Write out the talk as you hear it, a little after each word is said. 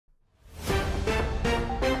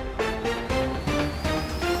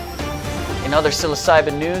In other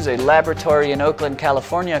psilocybin news, a laboratory in Oakland,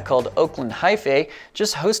 California called Oakland Hyphae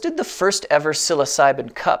just hosted the first ever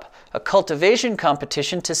Psilocybin Cup, a cultivation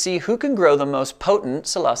competition to see who can grow the most potent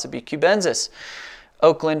Psilocybe cubensis.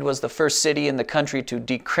 Oakland was the first city in the country to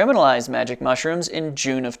decriminalize magic mushrooms in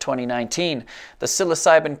June of 2019. The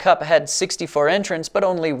Psilocybin Cup had 64 entrants, but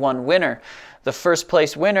only one winner. The first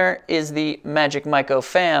place winner is the Magic Myco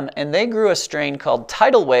fam, and they grew a strain called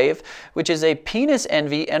Tidal Wave, which is a penis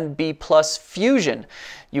envy and B+ fusion.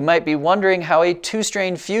 You might be wondering how a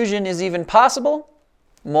two-strain fusion is even possible?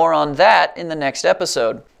 More on that in the next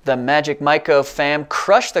episode. The Magic Myco fam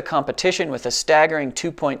crushed the competition with a staggering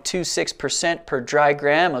 2.26% per dry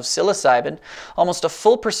gram of psilocybin, almost a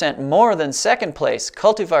full percent more than second place.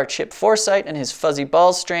 Cultivar Chip Foresight and his Fuzzy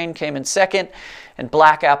Balls strain came in second, and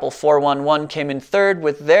Black Apple 411 came in third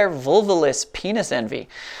with their Vulvaless Penis Envy.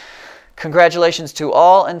 Congratulations to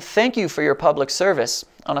all, and thank you for your public service.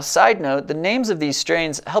 On a side note, the names of these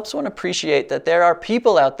strains helps one appreciate that there are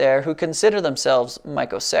people out there who consider themselves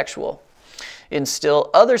mycosexual. In still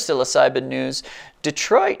other psilocybin news,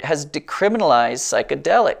 Detroit has decriminalized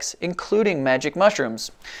psychedelics, including magic mushrooms.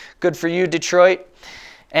 Good for you, Detroit.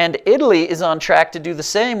 And Italy is on track to do the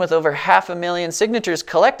same with over 500,000 signatures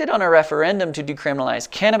collected on a referendum to decriminalize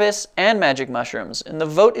cannabis and magic mushrooms, and the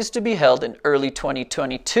vote is to be held in early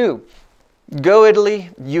 2022. Go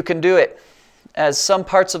Italy, you can do it. As some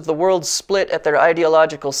parts of the world split at their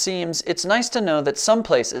ideological seams, it's nice to know that some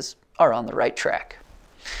places are on the right track.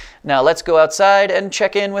 Now let's go outside and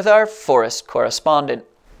check in with our forest correspondent.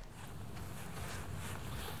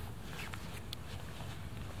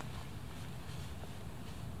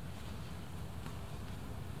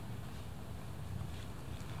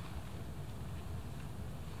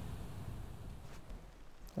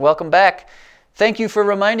 Welcome back. Thank you for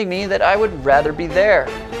reminding me that I would rather be there.